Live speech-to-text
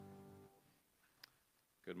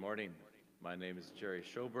Good morning. My name is Jerry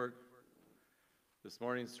Schoberg. This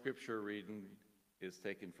morning's scripture reading is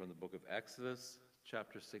taken from the book of Exodus,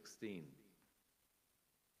 chapter 16.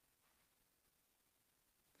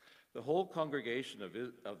 The whole congregation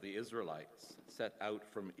of the Israelites set out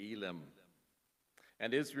from Elim,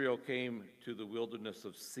 and Israel came to the wilderness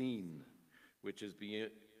of Sin, which is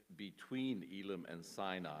between Elim and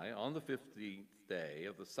Sinai, on the 15th day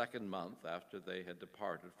of the second month after they had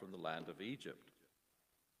departed from the land of Egypt.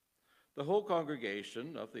 The whole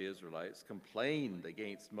congregation of the Israelites complained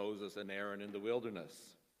against Moses and Aaron in the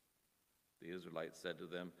wilderness. The Israelites said to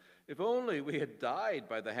them, "If only we had died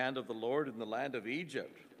by the hand of the Lord in the land of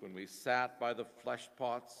Egypt, when we sat by the flesh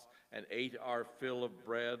pots and ate our fill of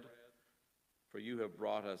bread. For you have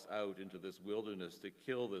brought us out into this wilderness to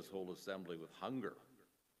kill this whole assembly with hunger."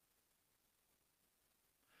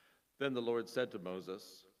 Then the Lord said to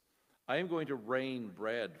Moses, "I am going to rain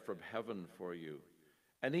bread from heaven for you,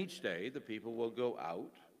 and each day the people will go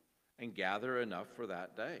out and gather enough for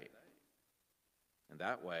that day. And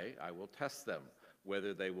that way I will test them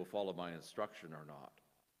whether they will follow my instruction or not.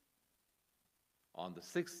 On the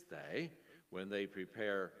sixth day, when they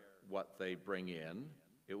prepare what they bring in,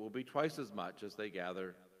 it will be twice as much as they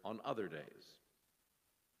gather on other days."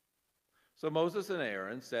 So Moses and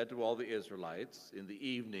Aaron said to all the Israelites, "In the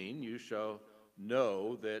evening you shall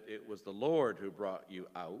know that it was the Lord who brought you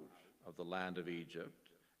out of the land of Egypt.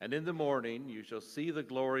 And in the morning you shall see the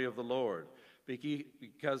glory of the Lord,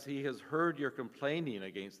 because he has heard your complaining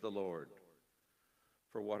against the Lord.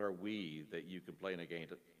 For what are we that you complain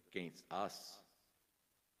against us?"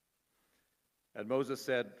 And Moses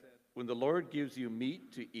said, "When the Lord gives you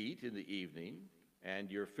meat to eat in the evening,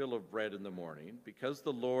 and your fill of bread in the morning, because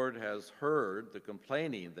the Lord has heard the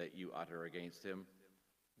complaining that you utter against him,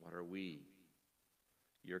 what are we?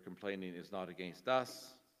 Your complaining is not against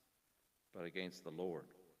us, but against the Lord."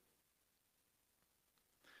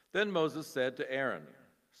 Then Moses said to Aaron,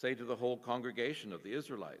 "Say to the whole congregation of the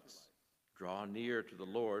Israelites, 'Draw near to the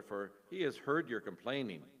Lord, for he has heard your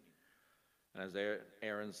complaining.'" And as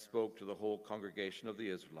Aaron spoke to the whole congregation of the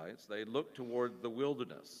Israelites, they looked toward the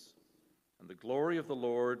wilderness, and the glory of the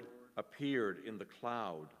Lord appeared in the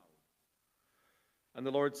cloud. And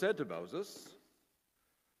the Lord said to Moses,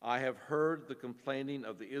 "I have heard the complaining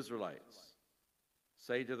of the Israelites.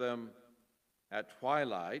 Say to them, 'At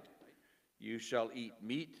twilight you shall eat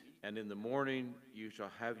meat, and in the morning you shall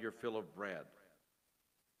have your fill of bread.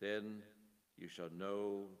 Then you shall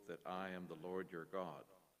know that I am the Lord your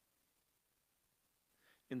God.'"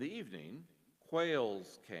 In the evening,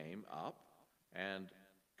 quails came up and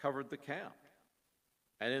covered the camp.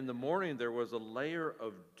 And in the morning there was a layer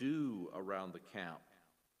of dew around the camp.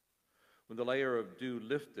 When the layer of dew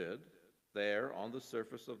lifted, there on the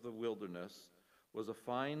surface of the wilderness was a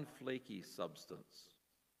fine flaky substance,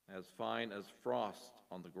 as fine as frost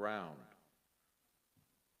on the ground.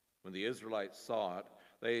 When the Israelites saw it,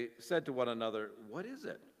 they said to one another, "What is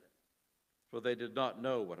it?" For they did not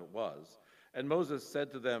know what it was. And Moses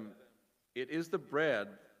said to them, "It is the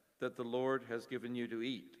bread that the Lord has given you to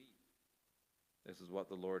eat. This is what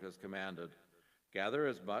the Lord has commanded. Gather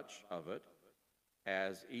as much of it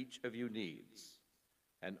as each of you needs,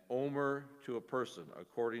 an omer to a person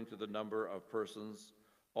according to the number of persons,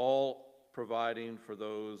 all providing for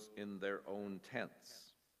those in their own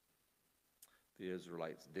tents." The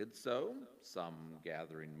Israelites did so, some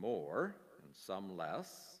gathering more and some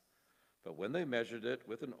less. But when they measured it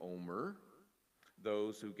with an omer,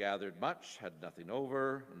 those who gathered much had nothing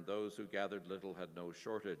over, and those who gathered little had no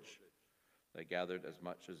shortage. They gathered as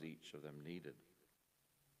much as each of them needed.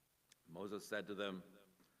 Moses said to them,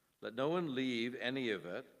 "Let no one leave any of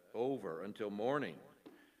it over until morning."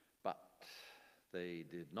 But they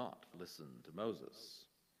did not listen to Moses.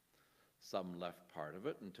 Some left part of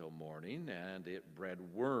it until morning, and it bred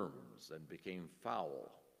worms and became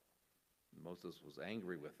foul. Moses was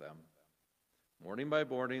angry with them. Morning by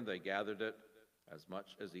morning they gathered it as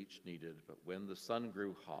much as each needed, but when the sun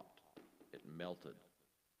grew hot, it melted.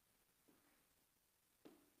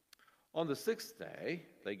 On the sixth day,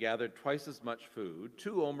 they gathered twice as much food,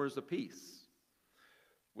 2 omers apiece.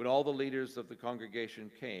 When all the leaders of the congregation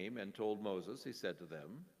came and told Moses, he said to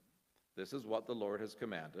them, "This is what the Lord has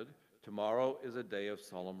commanded. Tomorrow is a day of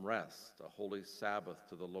solemn rest, a holy Sabbath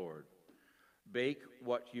to the Lord. Bake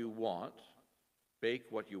what you want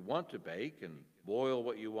to bake, and boil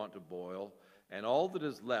what you want to boil, and all that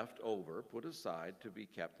is left over put aside to be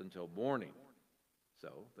kept until morning."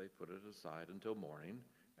 So they put it aside until morning,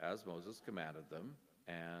 as Moses commanded them,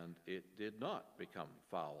 and it did not become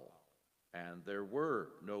foul, and there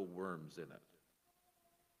were no worms in it.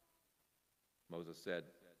 Moses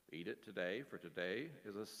said, Eat it today, for today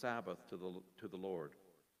is a Sabbath to the Lord.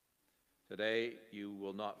 Today you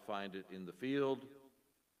will not find it in the field.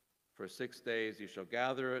 For 6 days you shall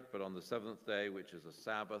gather it, but on the seventh day, which is a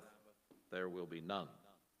Sabbath, there will be none.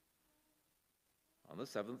 On the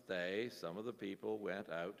seventh day, some of the people went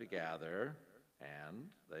out to gather, and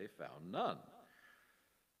they found none.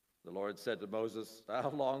 The Lord said to Moses, "How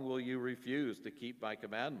long will you refuse to keep my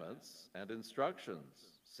commandments and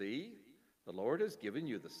instructions? See, the Lord has given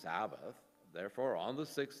you the Sabbath. Therefore, on the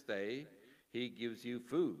sixth day, he gives you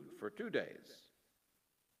food for 2 days.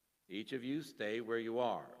 Each of you stay where you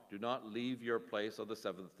are. Do not leave your place on the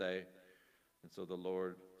seventh day." And so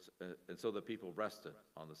the people rested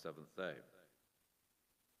on the seventh day.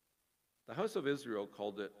 The house of Israel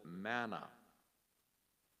called it manna.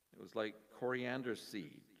 It was like coriander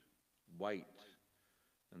seed, white,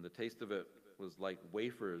 and the taste of it was like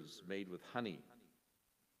wafers made with honey.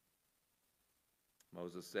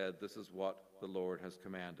 Moses said, "This is what the Lord has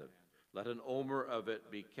commanded. Let an omer of it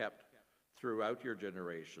be kept throughout your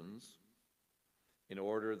generations, in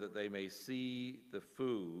order that they may see the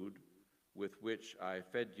food with which I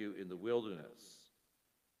fed you in the wilderness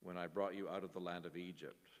when I brought you out of the land of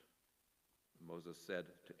Egypt." Moses said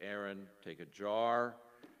to Aaron, "Take a jar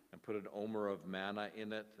and put an omer of manna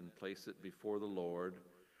in it and place it before the Lord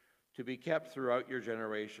to be kept throughout your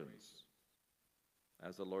generations."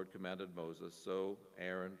 As the Lord commanded Moses, so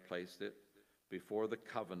Aaron placed it before the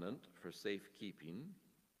covenant for safekeeping.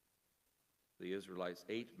 The Israelites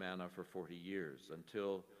ate manna for 40 years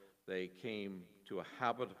until they came to a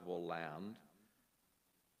habitable land.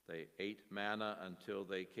 They ate manna until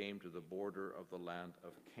they came to the border of the land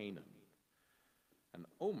of Canaan. An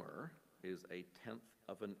omer is a tenth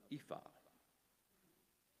of an ephah.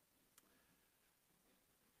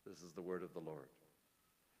 This is the word of the Lord.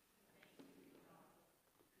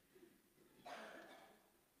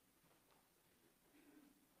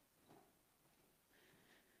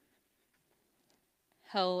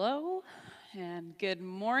 Hello and good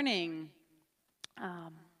morning.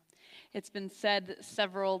 It's been said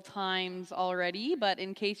several times already, but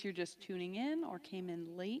in case you're just tuning in or came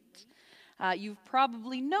in late, you've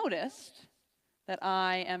probably noticed that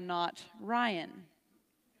I am not Ryan.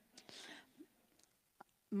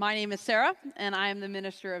 My name is Sarah, and I am the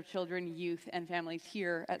Minister of Children, Youth, and Families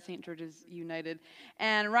here at St. George's United.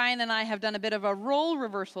 And Ryan and I have done a bit of a role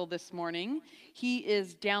reversal this morning. He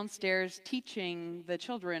is downstairs teaching the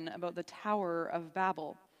children about the Tower of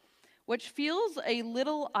Babel, which feels a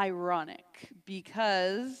little ironic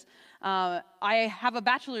because I have a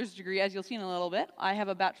bachelor's degree, as you'll see in a little bit. I have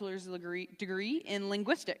a bachelor's degree in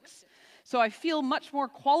linguistics. So I feel much more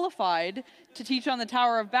qualified to teach on the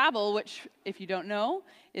Tower of Babel, which, if you don't know,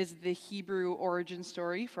 is the Hebrew origin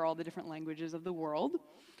story for all the different languages of the world.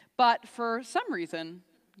 But for some reason,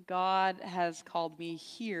 God has called me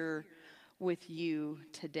here with you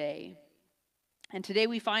today. And today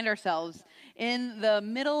we find ourselves in the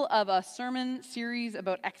middle of a sermon series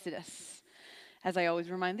about Exodus. As I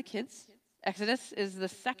always remind the kids, Exodus is the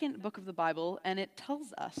second book of the Bible, and it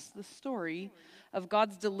tells us the story of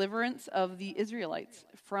God's deliverance of the Israelites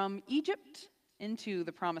from Egypt into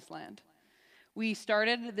the Promised Land. We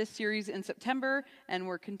started this series in September, and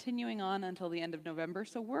we're continuing on until the end of November,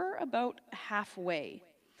 so we're about halfway.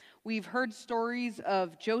 We've heard stories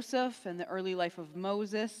of Joseph and the early life of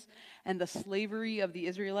Moses and the slavery of the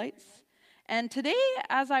Israelites. And today,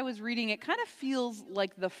 as I was reading, it kind of feels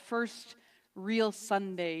like the first real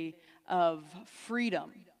Sunday of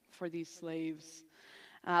freedom for these slaves.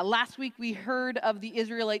 Last week, we heard of the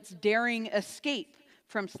Israelites' daring escape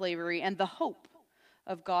from slavery and the hope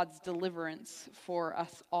of God's deliverance for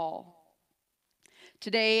us all.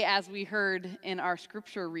 Today, as we heard in our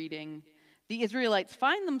scripture reading, the Israelites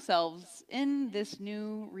find themselves in this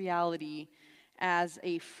new reality as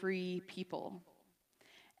a free people.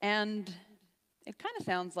 And it kind of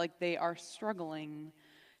sounds like they are struggling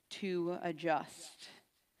to adjust.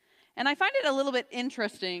 And I find it a little bit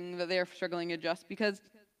interesting that they're struggling to adjust because,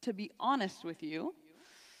 to be honest with you,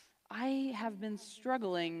 I have been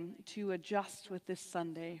struggling to adjust with this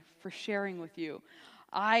Sunday for sharing with you.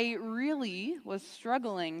 I really was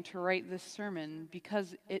struggling to write this sermon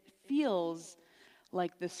because it feels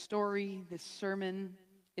like this story, this sermon,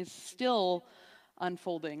 is still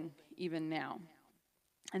unfolding even now.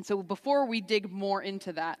 And so before we dig more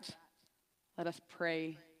into that, let us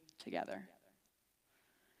pray together.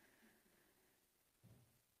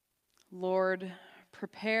 Lord,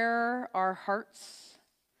 prepare our hearts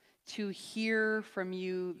to hear from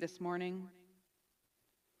you this morning.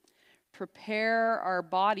 Prepare our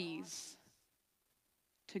bodies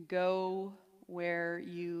to go where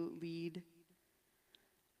you lead.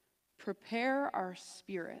 Prepare our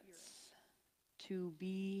spirits to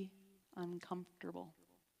be uncomfortable.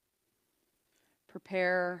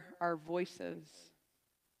 Prepare our voices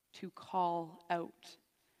to call out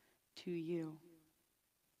to you.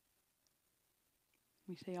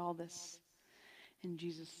 We say all this in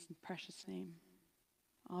Jesus' precious name.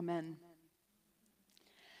 Amen.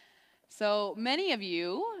 So many of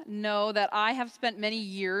you know that I have spent many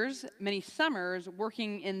years, many summers,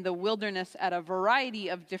 working in the wilderness at a variety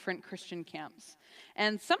of different Christian camps.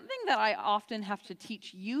 And something that I often have to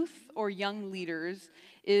teach youth or young leaders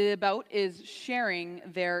about is sharing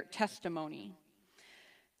their testimony.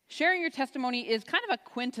 Sharing your testimony is kind of a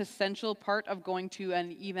quintessential part of going to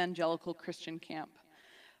an evangelical Christian camp.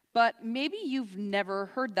 But maybe you've never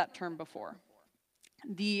heard that term before.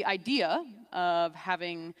 The idea of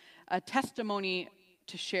having a testimony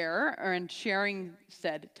to share, and sharing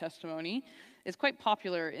said testimony, is quite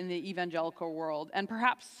popular in the evangelical world, and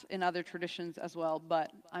perhaps in other traditions as well,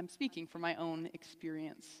 but I'm speaking from my own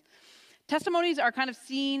experience. Testimonies are kind of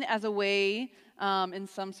seen as a way, in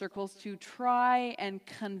some circles, to try and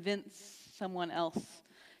convince someone else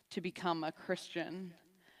to become a Christian.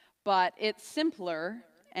 But it's simpler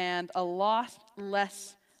and a lot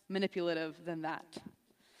less manipulative than that.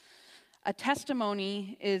 A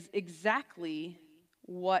testimony is exactly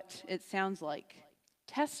what it sounds like,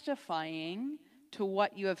 testifying to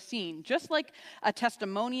what you have seen. Just like a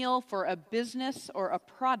testimonial for a business or a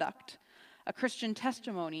product, a Christian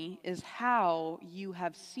testimony is how you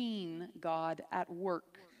have seen God at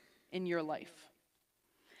work in your life.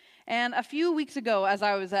 And a few weeks ago, as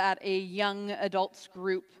I was at a young adults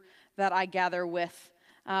group that I gather with,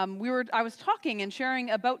 I was talking and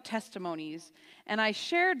sharing about testimonies, and I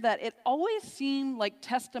shared that it always seemed like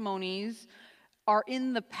testimonies are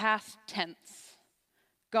in the past tense.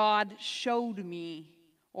 God showed me,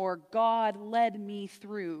 or God led me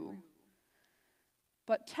through.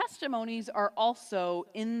 But testimonies are also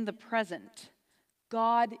in the present.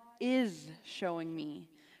 God is showing me.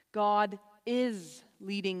 God is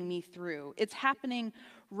leading me through. It's happening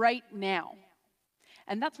right now.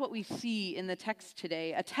 And that's what we see in the text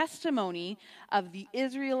today, a testimony of the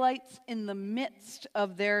Israelites in the midst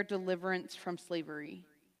of their deliverance from slavery.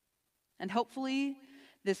 And hopefully,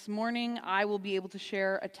 this morning, I will be able to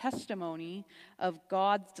share a testimony of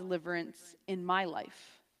God's deliverance in my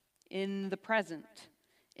life, in the present,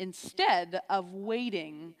 instead of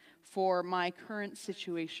waiting for my current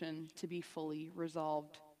situation to be fully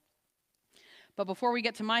resolved. But before we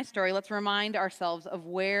get to my story, let's remind ourselves of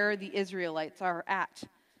where the Israelites are at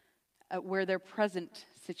where their present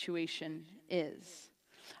situation is.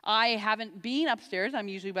 I haven't been upstairs. I'm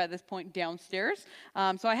usually by this point downstairs.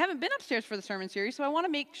 So I haven't been upstairs for the sermon series. So I want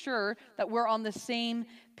to make sure that we're on the same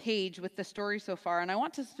page with the story so far. And I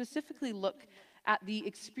want to specifically look at the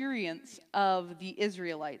experience of the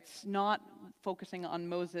Israelites, not focusing on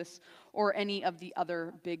Moses or any of the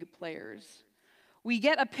other big players. We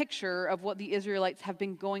get a picture of what the Israelites have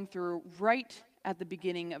been going through right at the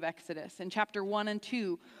beginning of Exodus. In chapter 1 and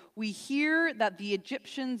 2, we hear that the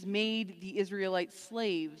Egyptians made the Israelites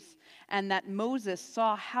slaves, and that Moses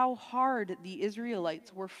saw how hard the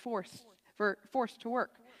Israelites were forced to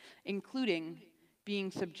work, including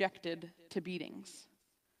being subjected to beatings.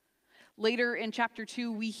 Later in chapter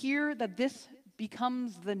 2, we hear that this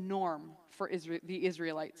becomes the norm for the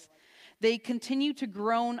Israelites. They continue to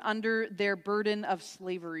groan under their burden of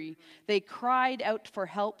slavery. They cried out for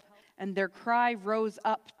help, and their cry rose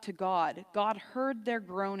up to God. God heard their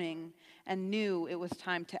groaning and knew it was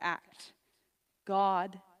time to act.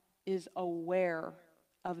 God is aware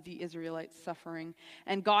of the Israelites' suffering,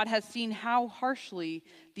 and God has seen how harshly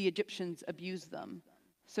the Egyptians abused them.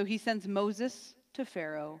 So he sends Moses to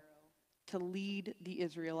Pharaoh to lead the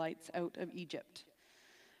Israelites out of Egypt.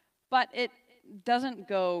 But it doesn't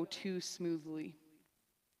go too smoothly.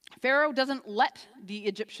 Pharaoh doesn't let the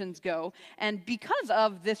Egyptians go, and because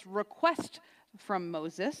of this request from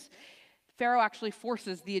Moses, Pharaoh actually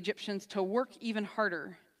forces the Egyptians to work even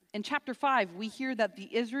harder. In chapter 5, we hear that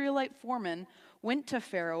the Israelite foreman went to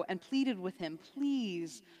Pharaoh and pleaded with him,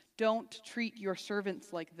 "Please don't treat your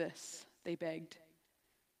servants like this," they begged.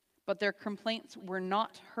 But their complaints were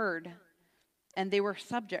not heard, and they were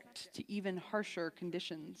subject to even harsher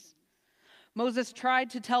conditions. Moses tried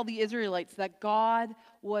to tell the Israelites that God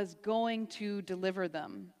was going to deliver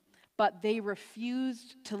them, but they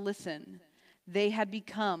refused to listen. They had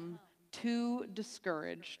become too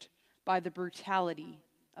discouraged by the brutality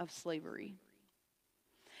of slavery.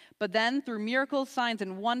 But then, through miracles, signs,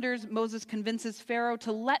 and wonders, Moses convinces Pharaoh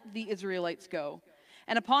to let the Israelites go.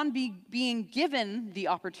 And upon being given the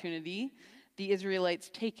opportunity, the Israelites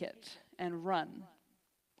take it and run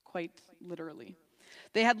quite literally.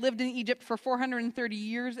 They had lived in Egypt for 430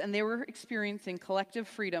 years, and they were experiencing collective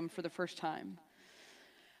freedom for the first time.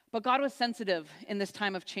 But God was sensitive in this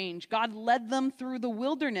time of change. God led them through the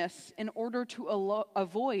wilderness in order to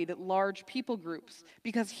avoid large people groups,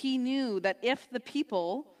 because he knew that if the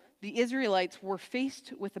people, the Israelites, were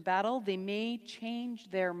faced with a battle, they may change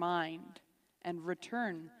their mind and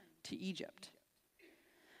return to Egypt.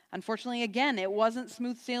 Unfortunately, again, it wasn't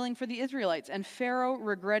smooth sailing for the Israelites, and Pharaoh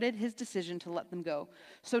regretted his decision to let them go,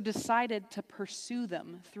 so decided to pursue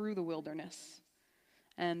them through the wilderness.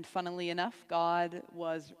 And funnily enough, God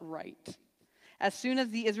was right. As soon as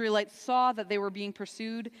the Israelites saw that they were being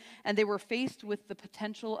pursued and they were faced with the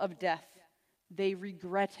potential of death, they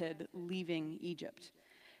regretted leaving Egypt.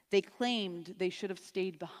 They claimed they should have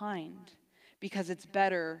stayed behind because it's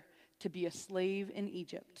better to be a slave in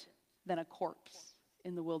Egypt than a corpse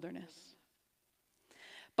in the wilderness.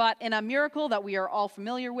 But in a miracle that we are all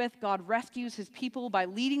familiar with, God rescues his people by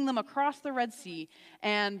leading them across the Red Sea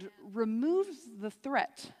and removes the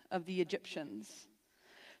threat of the Egyptians.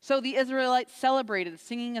 So the Israelites celebrated,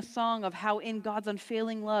 singing a song of how in God's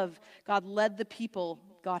unfailing love, God led the people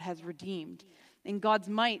God has redeemed. In God's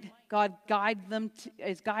might, God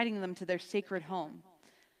is guiding them to their sacred home.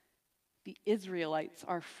 The Israelites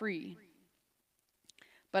are free.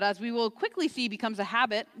 But as we will quickly see becomes a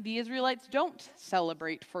habit, the Israelites don't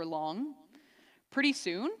celebrate for long. Pretty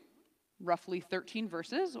soon, roughly 13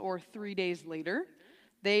 verses or 3 days later,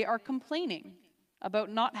 they are complaining about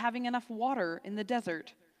not having enough water in the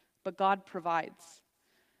desert, but God provides.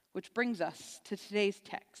 Which brings us to today's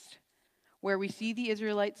text, where we see the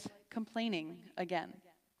Israelites complaining again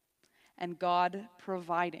and God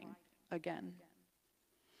providing again.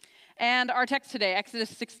 And our text today,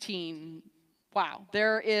 Exodus 16. Wow,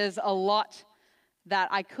 there is a lot that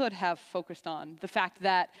I could have focused on. The fact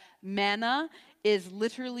that manna is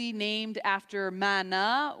literally named after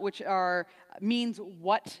manna, which means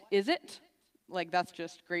what is it? Like, that's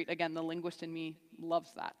just great. Again, the linguist in me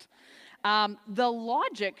loves that. The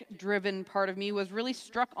logic-driven part of me was really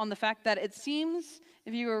struck on the fact that it seems,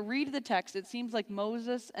 if you read the text, it seems like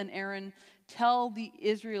Moses and Aaron tell the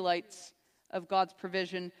Israelites of God's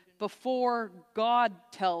provision before God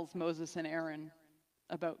tells Moses and Aaron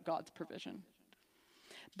about God's provision.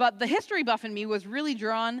 But the history buff in me was really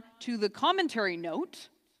drawn to the commentary note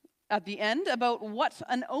at the end about what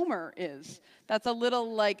an omer is. That's a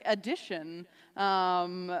little addition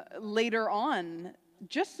later on,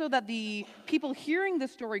 just so that the people hearing the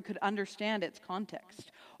story could understand its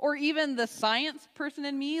context. Or even the science person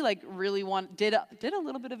in me really did a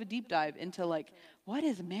little bit of a deep dive into what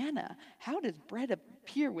is manna? How does bread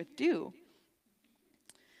appear with dew?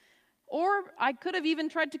 Or I could have even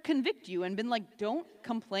tried to convict you and been like, don't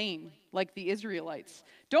complain like the Israelites.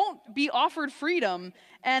 Don't be offered freedom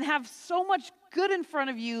and have so much good in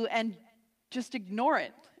front of you and just ignore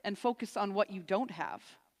it and focus on what you don't have.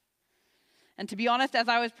 And to be honest, as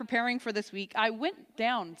I was preparing for this week, I went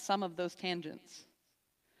down some of those tangents.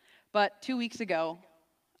 But 2 weeks ago,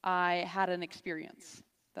 I had an experience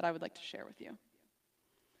that I would like to share with you.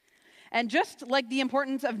 And just like the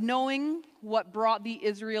importance of knowing what brought the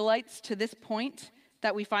Israelites to this point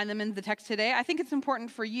that we find them in the text today, I think it's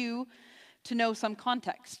important for you to know some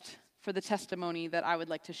context for the testimony that I would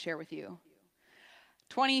like to share with you.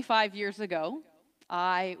 25 years ago,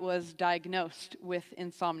 I was diagnosed with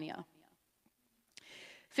insomnia.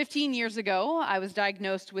 15 years ago, I was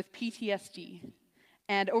diagnosed with PTSD.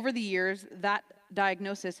 And over the years, that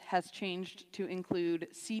diagnosis has changed to include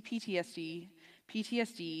CPTSD,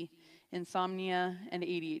 PTSD, insomnia, and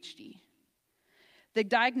ADHD. The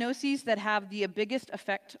diagnoses that have the biggest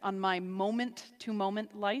effect on my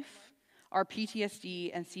moment-to-moment life are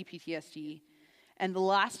PTSD and CPTSD, and the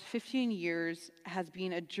last 15 years has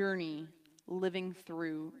been a journey living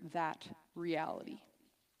through that reality.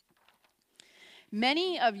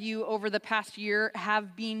 Many of you over the past year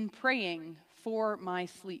have been praying for my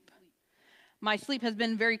sleep. My sleep has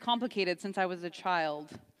been very complicated since I was a child.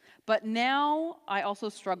 But now I also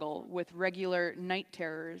struggle with regular night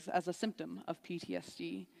terrors as a symptom of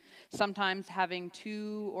PTSD, sometimes having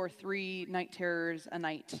 2 or 3 night terrors a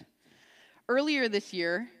night. Earlier this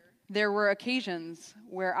year, there were occasions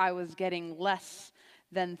where I was getting less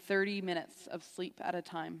than 30 minutes of sleep at a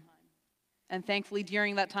time. And thankfully,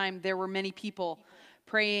 during that time, there were many people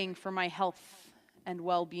praying for my health and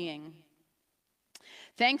well-being.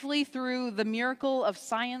 Thankfully, through the miracle of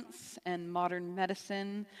science and modern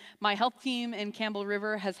medicine, my health team in Campbell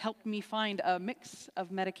River has helped me find a mix of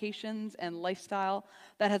medications and lifestyle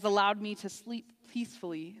that has allowed me to sleep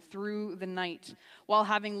peacefully through the night while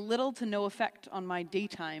having little to no effect on my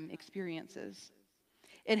daytime experiences.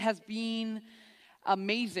 It has been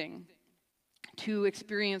amazing to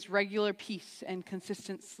experience regular peace and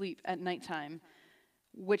consistent sleep at nighttime,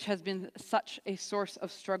 which has been such a source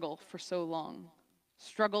of struggle for so long.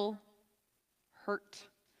 Struggle, hurt,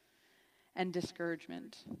 and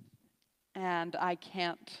discouragement. And I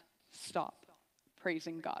can't stop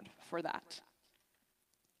praising God for that.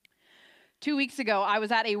 2 weeks ago, I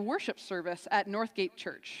was at a worship service at Northgate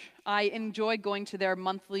Church. I enjoy going to their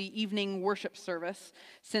monthly evening worship service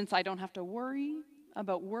since I don't have to worry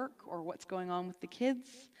about work or what's going on with the kids.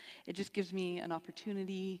 It just gives me an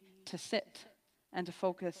opportunity to sit and to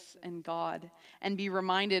focus in God and be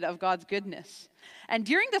reminded of God's goodness. And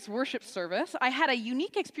during this worship service, I had a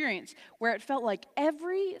unique experience where it felt like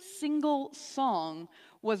every single song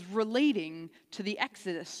was relating to the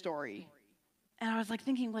Exodus story. And I was like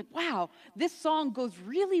thinking like, wow, this song goes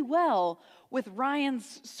really well with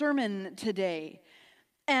Ryan's sermon today.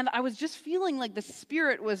 And I was just feeling like the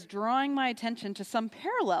Spirit was drawing my attention to some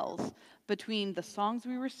parallels between the songs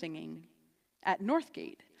we were singing at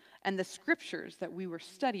Northgate and the scriptures that we were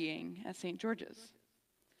studying at St. George's.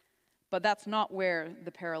 But that's not where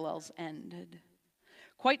the parallels ended.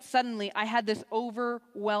 Quite suddenly, I had this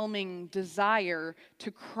overwhelming desire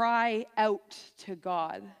to cry out to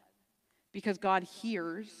God, because God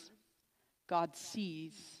hears, God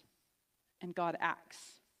sees, and God acts.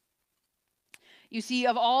 You see,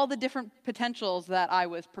 of all the different potentials that I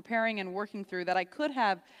was preparing and working through that I could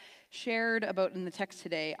have shared about in the text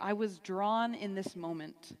today, I was drawn in this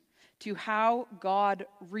moment to how God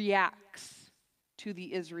reacts to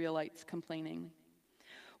the Israelites complaining.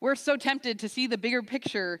 We're so tempted to see the bigger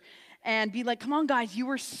picture and be like, come on, guys, you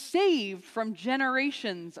were saved from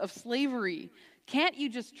generations of slavery. Can't you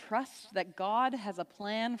just trust that God has a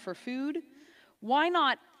plan for food? Why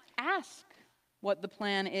not ask what the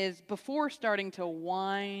plan is before starting to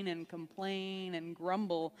whine and complain and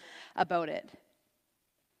grumble about it?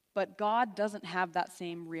 But God doesn't have that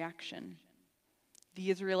same reaction. The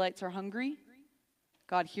Israelites are hungry.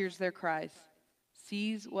 God hears their cries,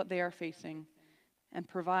 sees what they are facing, and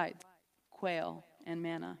provides quail and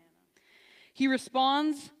manna. He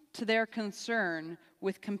responds to their concern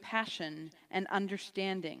with compassion and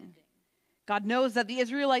understanding. God knows that the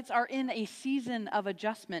Israelites are in a season of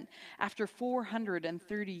adjustment after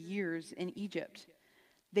 430 years in Egypt.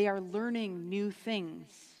 They are learning new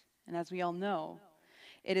things, and as we all know,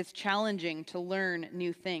 it is challenging to learn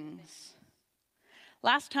new things.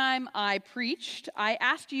 Last time I preached, I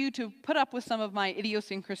asked you to put up with some of my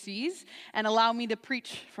idiosyncrasies and allow me to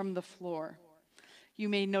preach from the floor. You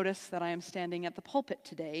may notice that I am standing at the pulpit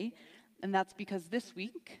today, and that's because this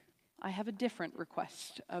week I have a different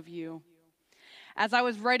request of you. As I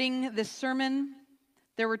was writing this sermon,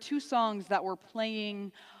 there were two songs that were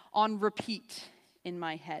playing on repeat in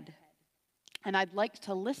my head, and I'd like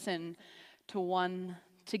to listen to one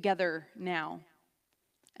together now.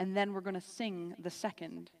 And then we're going to sing the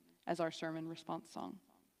second as our sermon response song.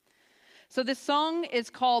 So this song is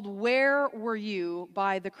called Where Were You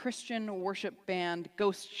by the Christian worship band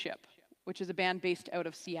Ghost Ship, which is a band based out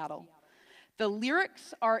of Seattle. The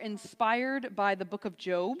lyrics are inspired by the book of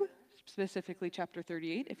Job, specifically chapter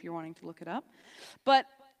 38, if you're wanting to look it up. But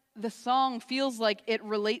the song feels like it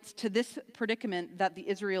relates to this predicament that the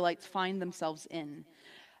Israelites find themselves in.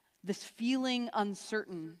 This feeling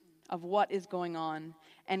uncertain of what is going on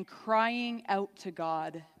and crying out to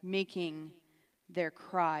God, making their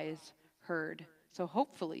cries heard. So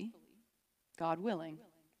hopefully, God willing,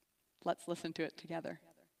 let's listen to it together.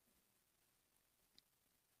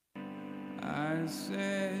 I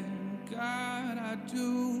said, God, I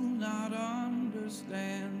do not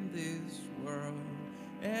understand this world.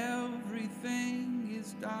 Everything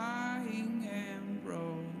is dying and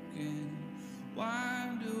broken.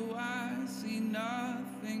 Why do I see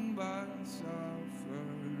nothing but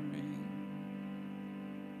suffering?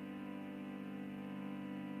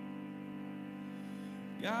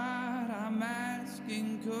 God, I'm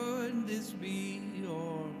asking, could this be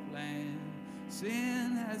your plan?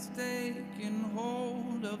 Sin has taken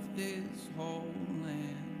hold of this whole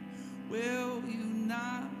land. Will you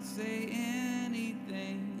not say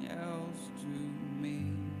anything else to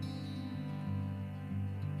me?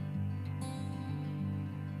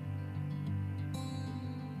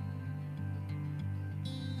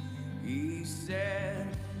 He said,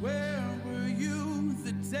 where were you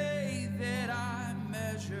the day that I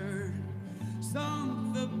measured,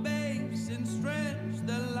 sunk the base and stretched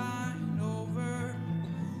the line over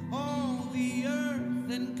all the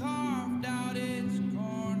earth and carved out its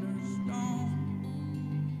cornerstone?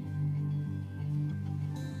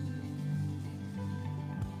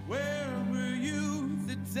 Where were you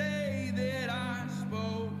the day that I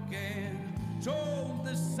spoke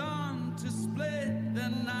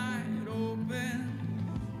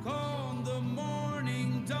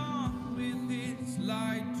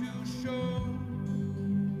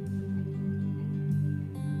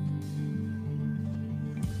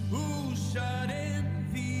shut in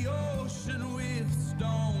the ocean with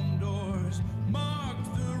stone doors,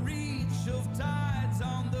 marked the reach of tides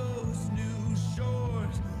on those new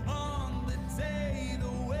shores. On the day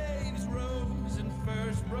the waves rose and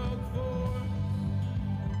first broke forth,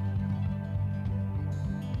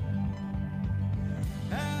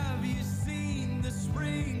 have you seen the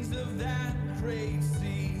springs of that great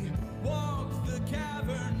sea? Walk the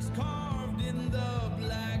caverns carved in the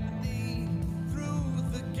black deep, through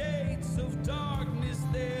the gates of darkness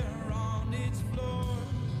there on its floor.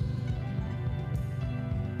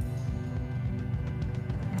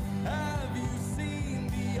 Have you seen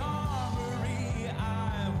the armory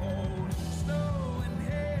I hold? Snow and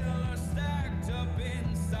hail are stacked up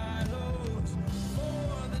in silos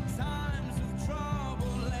for the times of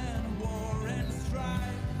trouble and war and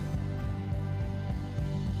strife.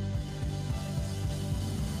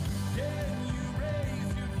 Can you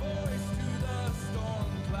raise your voice to the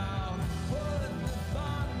storm cloud? Would the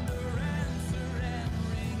thunder answer and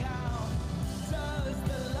ring out? Does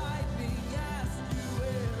the lightning ask you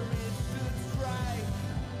where it should strike?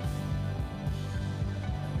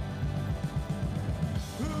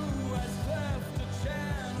 Who has left a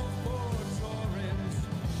channel for torrents?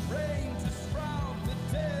 Rain to sprout the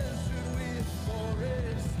desert with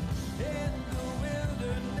forests. In the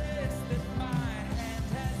wilderness that my hand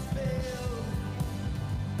has failed.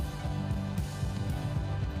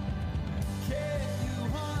 Can you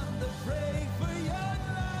hunt the prey for young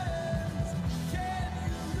lions? Can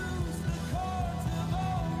you loose the cords of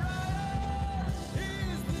Orion?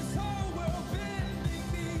 Is this whole world bending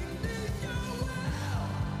beneath your will?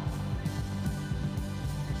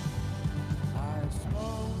 I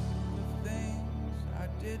spoke the things I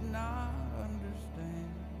did not understand,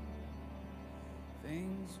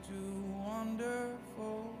 things too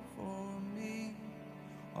wonderful for me,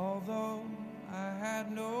 although I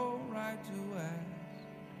had no right to ask.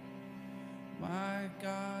 My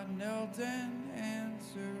God knelt and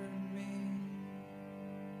answered me.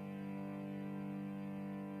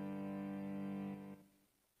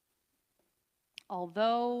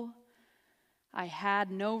 Although I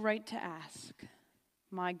had no right to ask,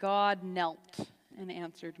 my God knelt and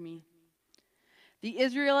answered me. The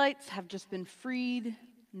Israelites have just been freed,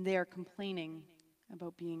 and they are complaining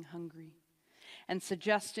about being hungry and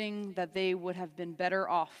suggesting that they would have been better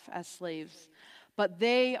off as slaves. But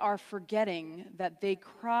they are forgetting that they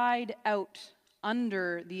cried out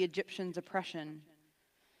under the Egyptians' oppression.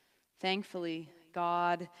 Thankfully,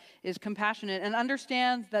 God is compassionate and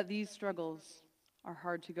understands that these struggles are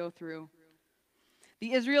hard to go through.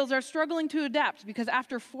 The Israelites are struggling to adapt because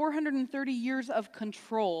after 430 years of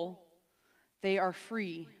control, they are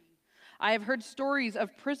free. I have heard stories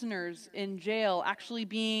of prisoners in jail actually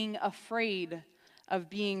being afraid of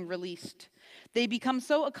being released. They become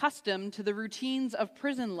so accustomed to the routines of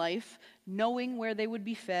prison life, knowing where they would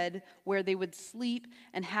be fed, where they would sleep,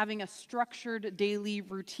 and having a structured daily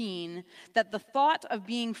routine, that the thought of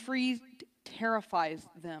being free terrifies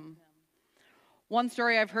them. One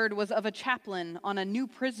story I've heard was of a chaplain on a new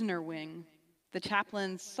prisoner wing. The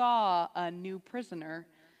chaplain saw a new prisoner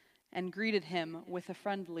and greeted him with a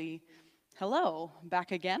friendly, "Hello,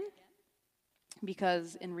 back again?"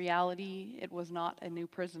 Because in reality, it was not a new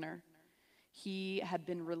prisoner. He had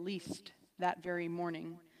been released that very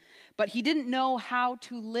morning. But he didn't know how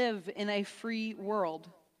to live in a free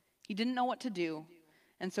world. He didn't know what to do.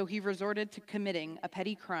 And so he resorted to committing a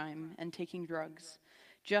petty crime and taking drugs,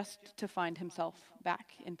 just to find himself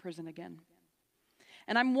back in prison again.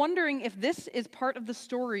 And I'm wondering if this is part of the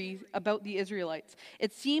story about the Israelites.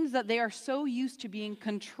 It seems that they are so used to being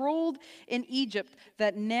controlled in Egypt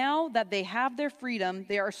that now that they have their freedom,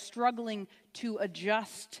 they are struggling to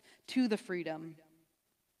adjust to the freedom.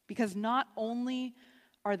 Because not only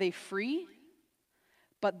are they free,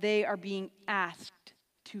 but they are being asked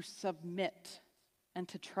to submit and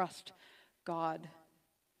to trust God.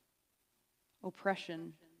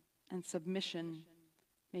 Oppression and submission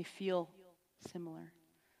may feel similar,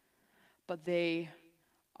 but they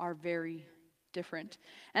are very different.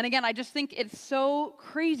 And again, I just think it's so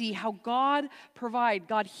crazy how God provides.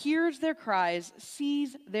 God hears their cries,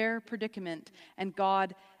 sees their predicament, and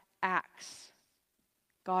God acts.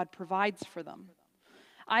 God provides for them.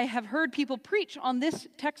 I have heard people preach on this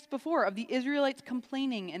text before of the Israelites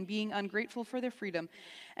complaining and being ungrateful for their freedom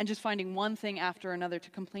and just finding one thing after another to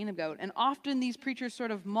complain about. And often these preachers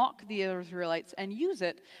sort of mock the Israelites and use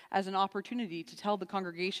it as an opportunity to tell the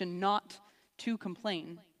congregation not to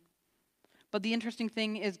complain. But the interesting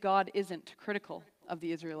thing is God isn't critical of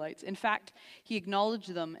the Israelites. In fact, he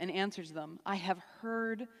acknowledges them and answers them. I have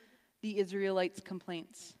heard the Israelites'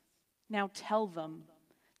 complaints. Now tell them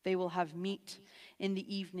They will have meat in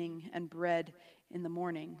the evening and bread in the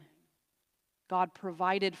morning. God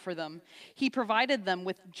provided for them. He provided them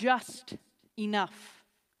with just enough.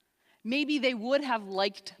 Maybe they would have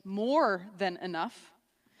liked more than enough.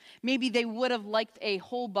 Maybe they would have liked a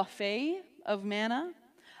whole buffet of manna,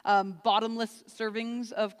 bottomless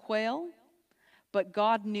servings of quail. But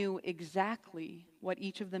God knew exactly what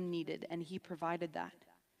each of them needed, and he provided that.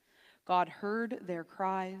 God heard their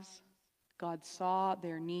cries, God saw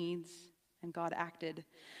their needs, and God acted.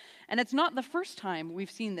 And it's not the first time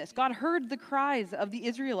we've seen this. God heard the cries of the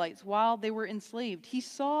Israelites while they were enslaved. He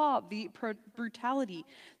saw the brutality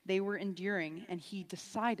they were enduring, and he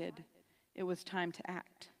decided it was time to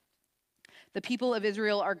act. The people of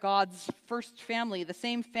Israel are God's first family, the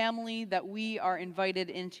same family that we are invited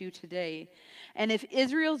into today. And if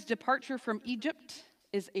Israel's departure from Egypt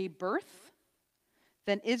is a birth,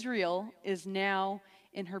 then Israel is now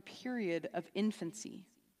in her period of infancy.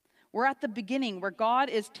 We're at the beginning where God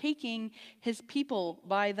is taking his people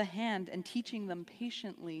by the hand and teaching them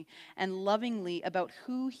patiently and lovingly about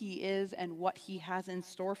who he is and what he has in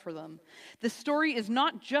store for them. The story is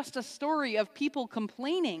not just a story of people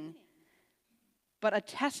complaining, but a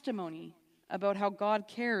testimony about how God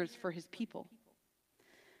cares for his people.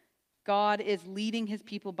 God is leading his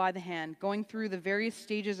people by the hand, going through the various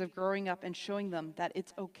stages of growing up and showing them that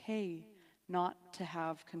it's okay not to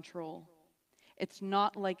have control. It's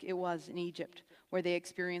not like it was in Egypt, where they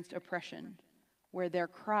experienced oppression, where their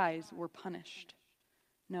cries were punished.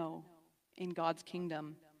 No, in God's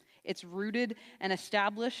kingdom, it's rooted and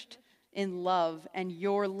established in love, and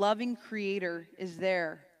your loving Creator is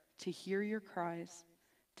there to hear your cries,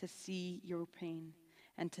 to see your pain,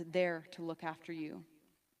 and to look after you.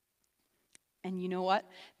 And you know what?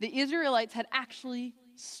 The Israelites had actually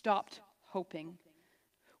stopped hoping.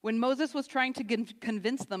 When Moses was trying to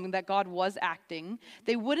convince them that God was acting,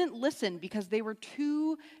 they wouldn't listen because they were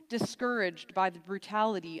too discouraged by the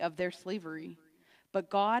brutality of their slavery.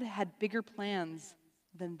 But God had bigger plans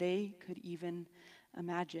than they could even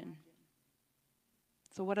imagine.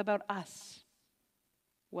 So what about us?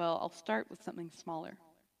 Well, I'll start with something smaller.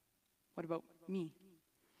 What about me?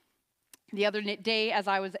 The other day, as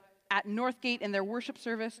I was at Northgate in their worship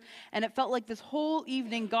service, and it felt like this whole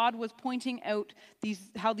evening God was pointing out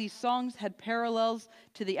how these songs had parallels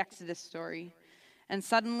to the Exodus story. And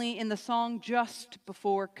suddenly, in the song just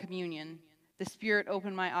before communion, the Spirit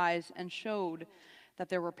opened my eyes and showed that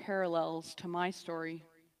there were parallels to my story.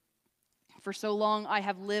 For so long, I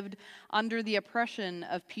have lived under the oppression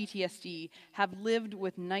of PTSD, have lived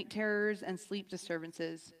with night terrors and sleep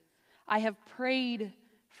disturbances. I have prayed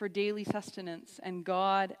for daily sustenance, and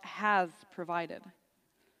God has provided.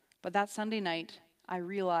 But that Sunday night, I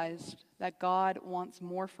realized that God wants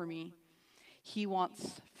more for me. He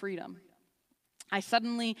wants freedom. I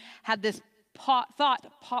suddenly had this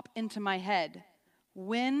thought pop into my head.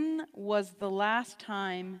 When was the last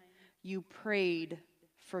time you prayed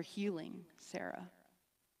for healing, Sarah?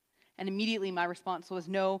 And immediately my response was,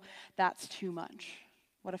 no, that's too much.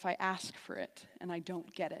 What if I ask for it and I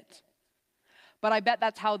don't get it? But I bet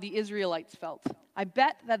that's how the Israelites felt. I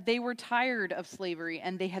bet that they were tired of slavery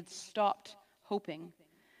and they had stopped hoping.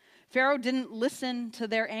 Pharaoh didn't listen to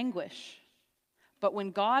their anguish. But when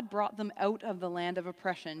God brought them out of the land of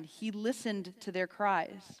oppression, he listened to their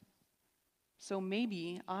cries. So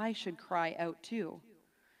maybe I should cry out too.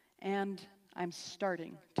 And I'm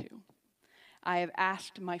starting to. I have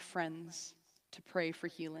asked my friends to pray for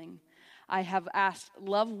healing. I have asked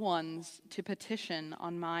loved ones to petition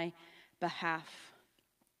on my behalf.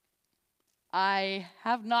 I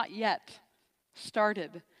have not yet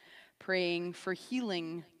started praying for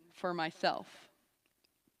healing for myself,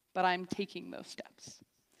 but I'm taking those steps.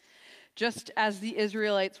 Just as the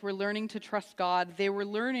Israelites were learning to trust God, they were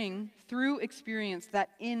learning through experience that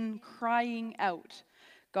in crying out,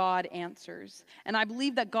 God answers. And I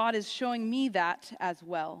believe that God is showing me that as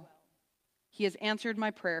well. He has answered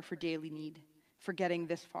my prayer for daily need, for getting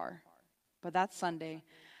this far. But that Sunday,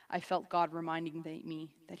 I felt God reminding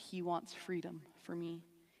me that he wants freedom for me.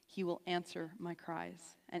 He will answer my cries,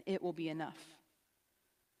 and it will be enough.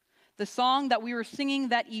 The song that we were singing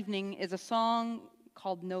that evening is a song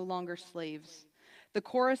called No Longer Slaves. The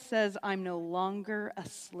chorus says, I'm no longer a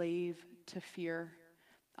slave to fear.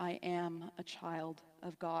 I am a child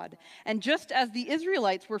of God. And just as the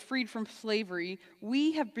Israelites were freed from slavery,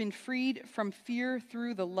 we have been freed from fear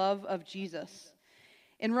through the love of Jesus.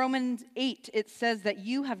 In Romans 8, it says that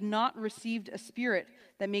you have not received a spirit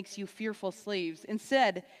that makes you fearful slaves.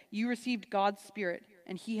 Instead, you received God's Spirit,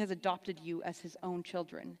 and he has adopted you as his own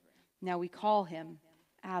children. Now we call him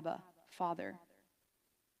Abba, Father.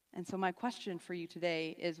 And so my question for you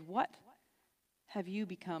today is, what have you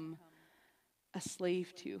become a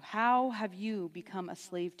slave to? How have you become a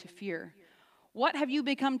slave to fear? What have you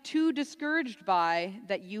become too discouraged by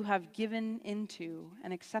that you have given into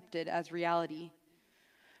and accepted as reality?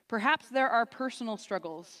 Perhaps there are personal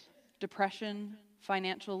struggles, depression,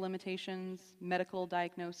 financial limitations, medical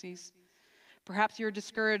diagnoses. Perhaps you're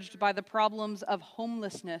discouraged by the problems of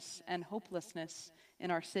homelessness and hopelessness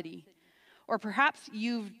in our city. Or perhaps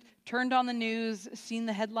you've turned on the news, seen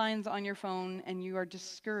the headlines on your phone, and you are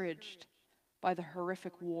discouraged by the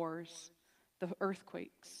horrific wars, the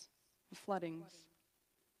earthquakes, the floodings.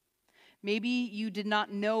 Maybe you did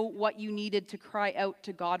not know what you needed to cry out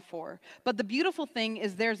to God for. But the beautiful thing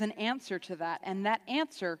is there's an answer to that, and that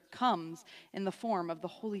answer comes in the form of the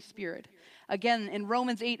Holy Spirit. Again, in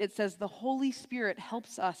Romans 8, it says, the Holy Spirit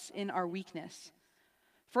helps us in our weakness.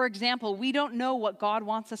 For example, we don't know what God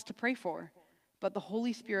wants us to pray for, but the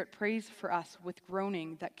Holy Spirit prays for us with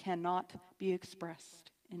groaning that cannot be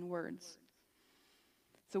expressed in words.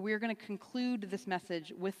 So we're going to conclude this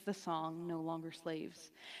message with the song, No Longer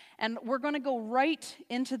Slaves. And we're going to go right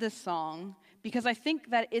into this song because I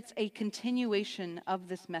think that it's a continuation of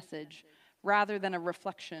this message rather than a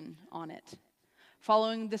reflection on it.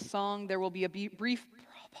 Following this song, there will be a brief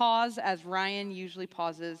pause, as Ryan usually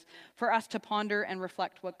pauses, for us to ponder and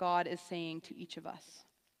reflect what God is saying to each of us.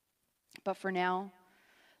 But for now,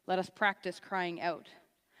 let us practice crying out.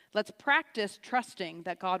 Let's practice trusting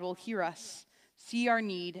that God will hear us, see our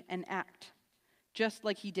need, and act, just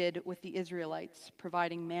like he did with the Israelites,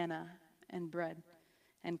 providing manna and bread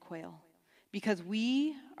and quail. Because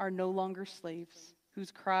we are no longer slaves,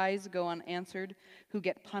 whose cries go unanswered, who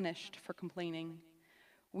get punished for complaining.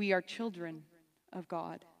 We are children of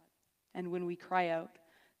God, and when we cry out,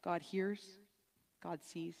 God hears, God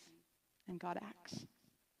sees, and God acts.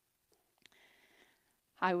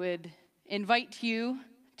 I would invite you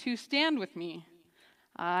to stand with me.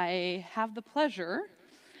 I have the pleasure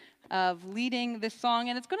of leading this song,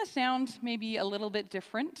 and it's going to sound maybe a little bit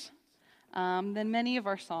different than many of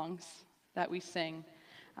our songs that we sing.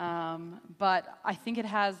 But I think it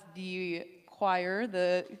has the choir,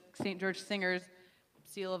 the St. George Singers'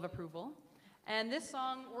 seal of approval. And this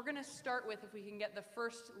song, we're going to start with, if we can get the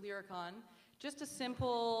first lyric on, just a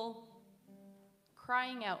simple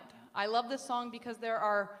crying out. I love this song because there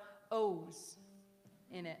are O's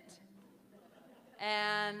in it.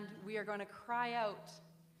 And we are going to cry out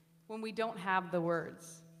when we don't have the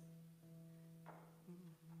words.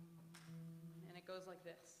 And it goes like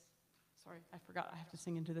this. Sorry, I forgot I have to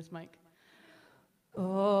sing into this mic.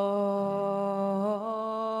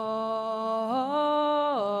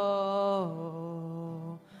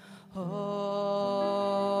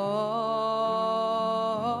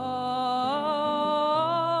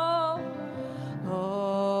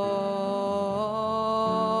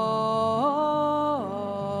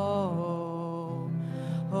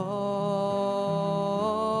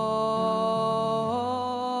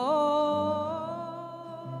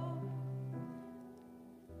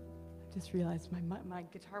 Realized my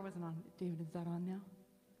guitar wasn't on. David, is that on now?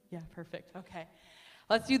 Yeah, perfect. Okay.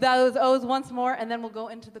 Let's do those O's once more, and then we'll go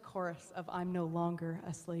into the chorus of I'm No Longer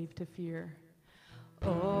a Slave to Fear.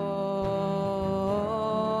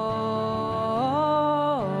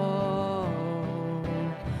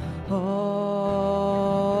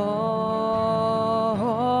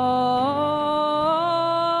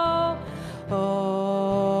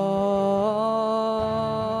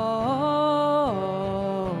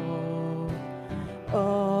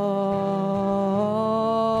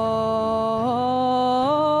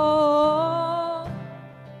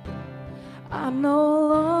 I'm no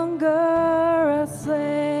longer a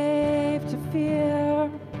slave to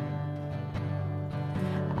fear.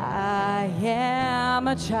 I am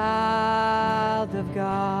a child of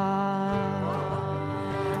God.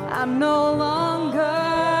 I'm no longer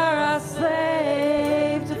a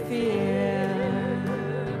slave to fear.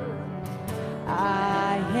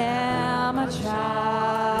 I am a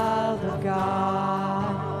child of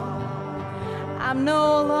God. I'm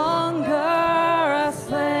no longer a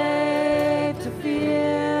slave to fear.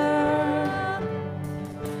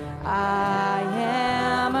 I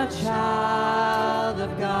am a child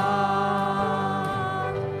of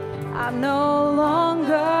God. I'm no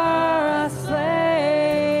longer a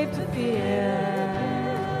slave to fear.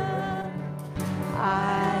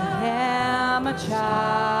 I am a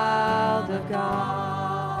child of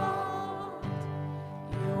God.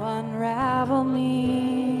 You unravel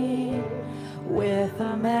me with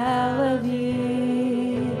a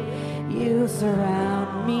melody. You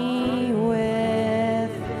surround me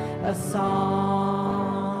with a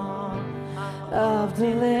song of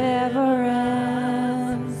deliverance.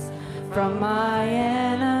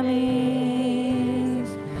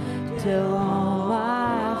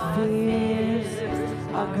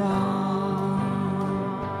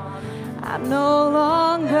 no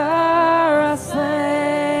longer a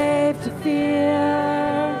slave to fear.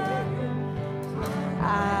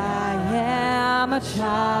 I am a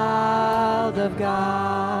child of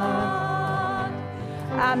God.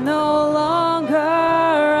 I'm no longer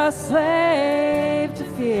a slave to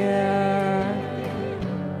fear.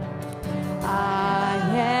 I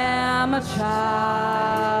am a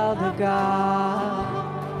child of God.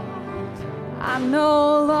 I'm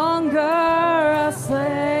no longer a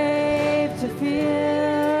slave to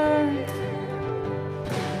fear.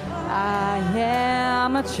 I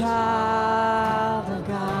am a child of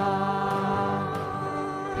God.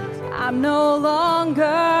 I'm no longer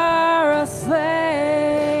a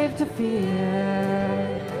slave to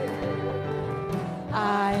fear.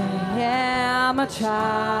 I am a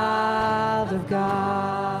child of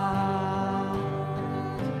God.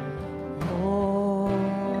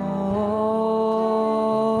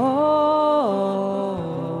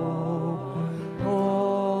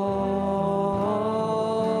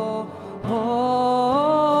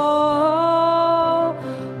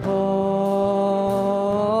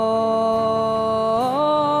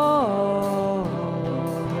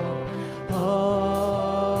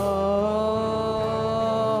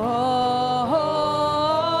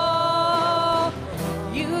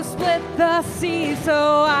 The sea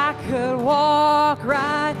so I could walk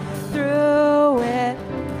right through it.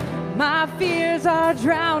 My fears are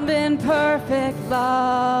drowned in perfect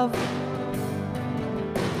love.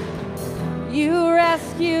 You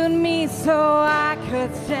rescued me so I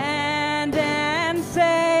could stand and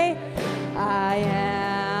say, I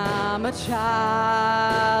am a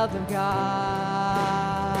child of God.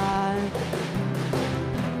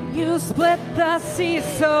 You split the sea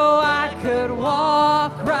so I could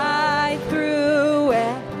walk right through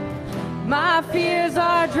it. My fears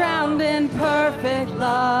are drowned in perfect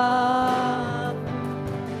love.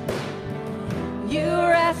 You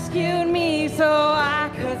rescued me so I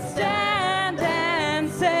could stand and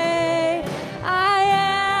say, I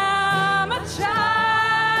am a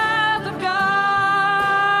child of God.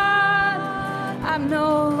 I'm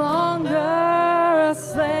no longer a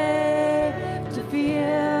slave to fear.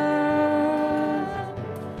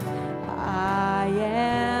 I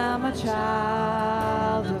am a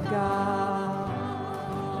child of God.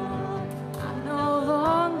 I'm no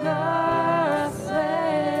longer a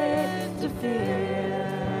slave to fear.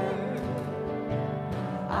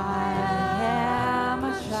 I am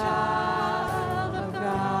a child of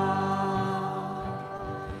God.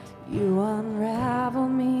 You unravel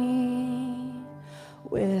me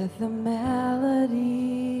with a melody.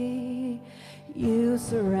 You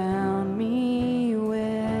surround me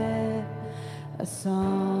with a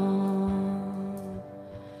song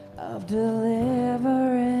of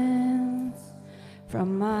deliverance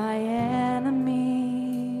from my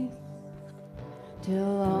enemies,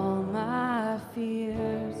 till all my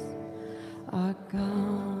fears are gone.